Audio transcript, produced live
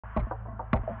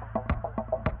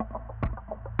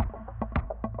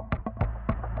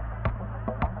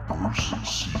mercy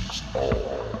sees all.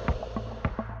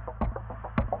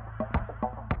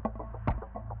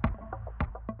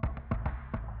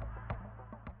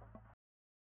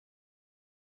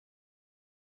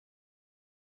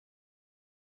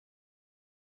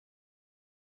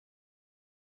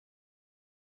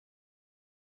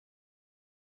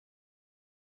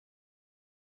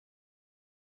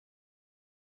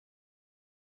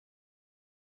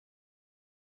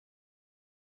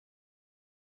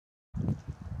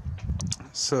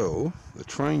 So, they're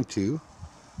trying to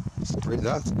spray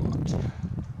that spot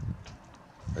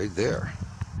right there.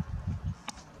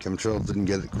 Chemtrails didn't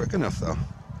get it quick enough though.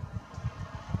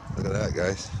 Look at that,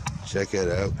 guys. Check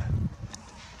it out.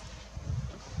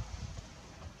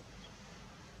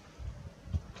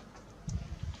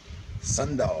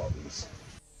 Sundogs.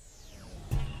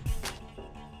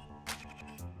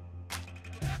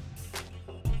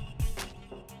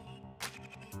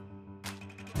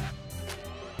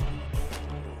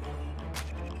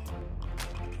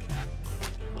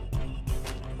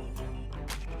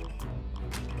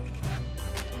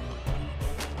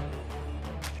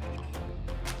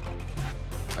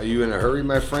 Are you in a hurry,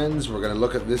 my friends? We're going to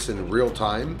look at this in real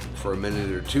time for a minute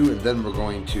or two, and then we're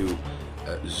going to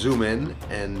zoom in,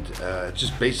 and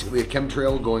just basically a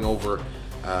chemtrail going over,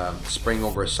 spraying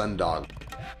over a sundog.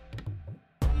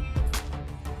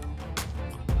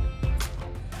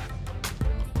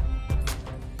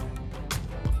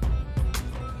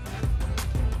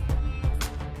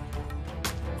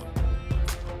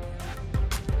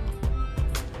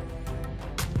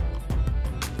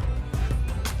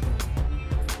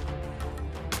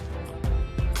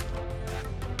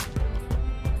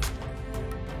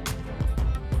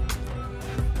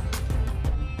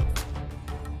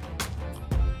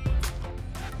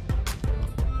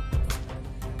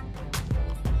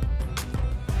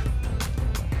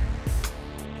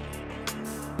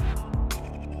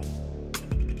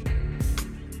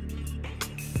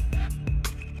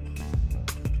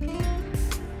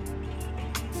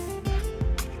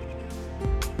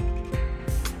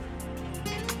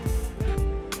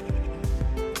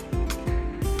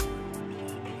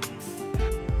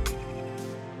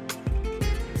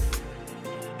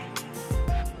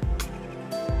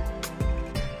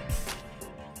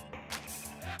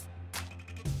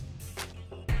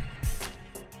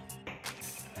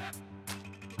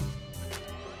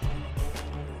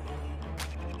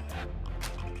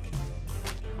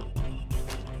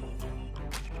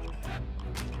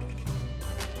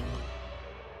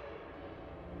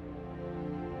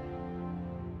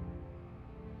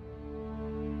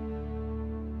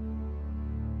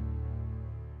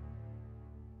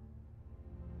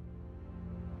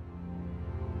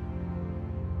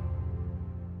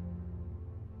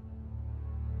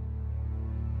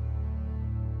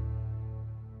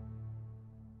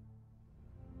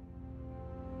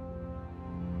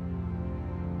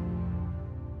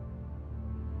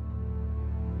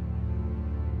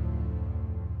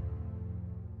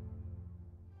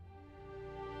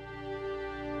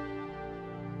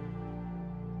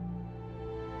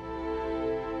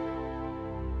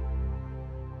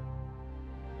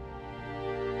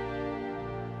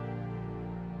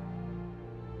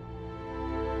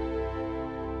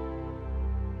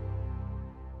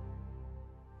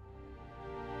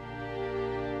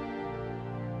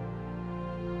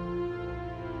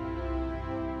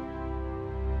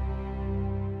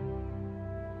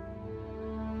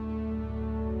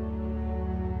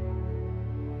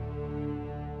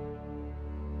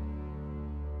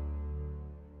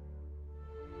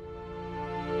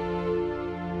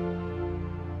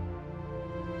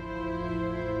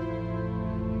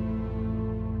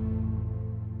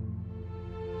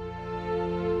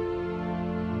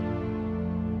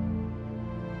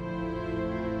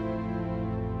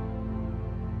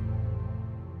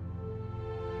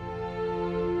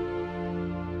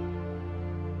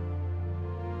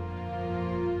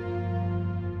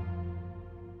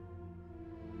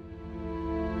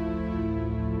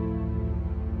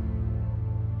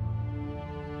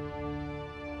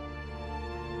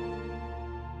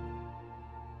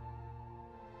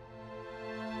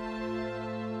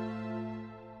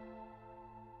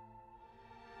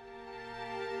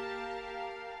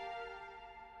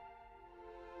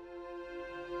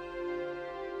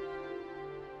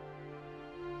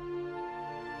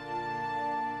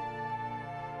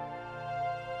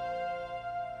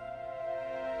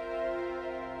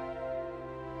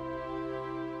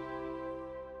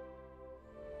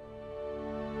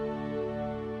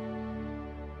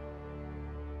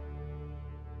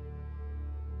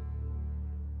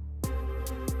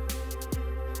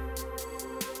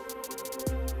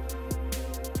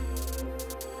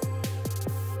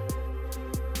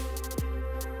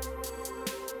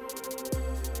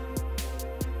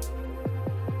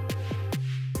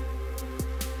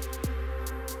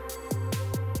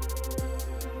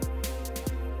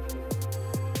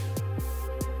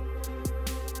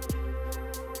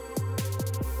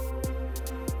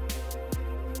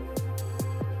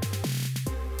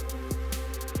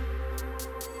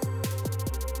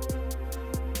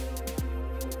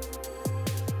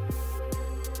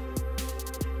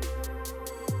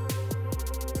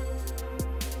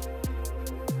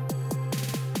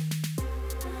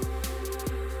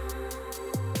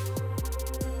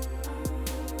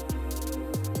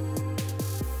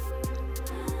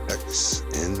 X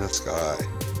in the sky.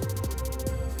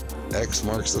 X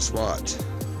marks the spot.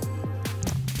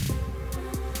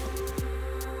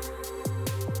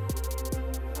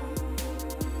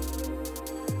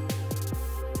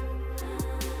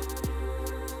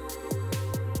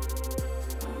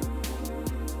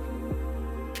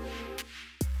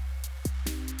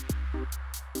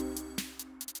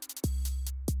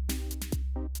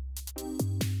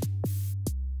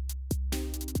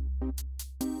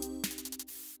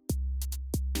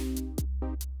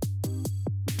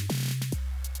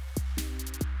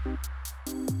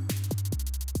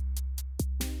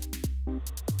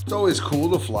 It's always cool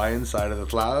to fly inside of the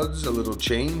clouds, a little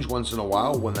change once in a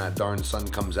while when that darn sun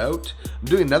comes out. I'm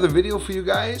doing another video for you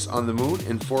guys on the moon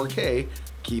in 4K.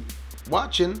 Keep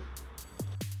watching.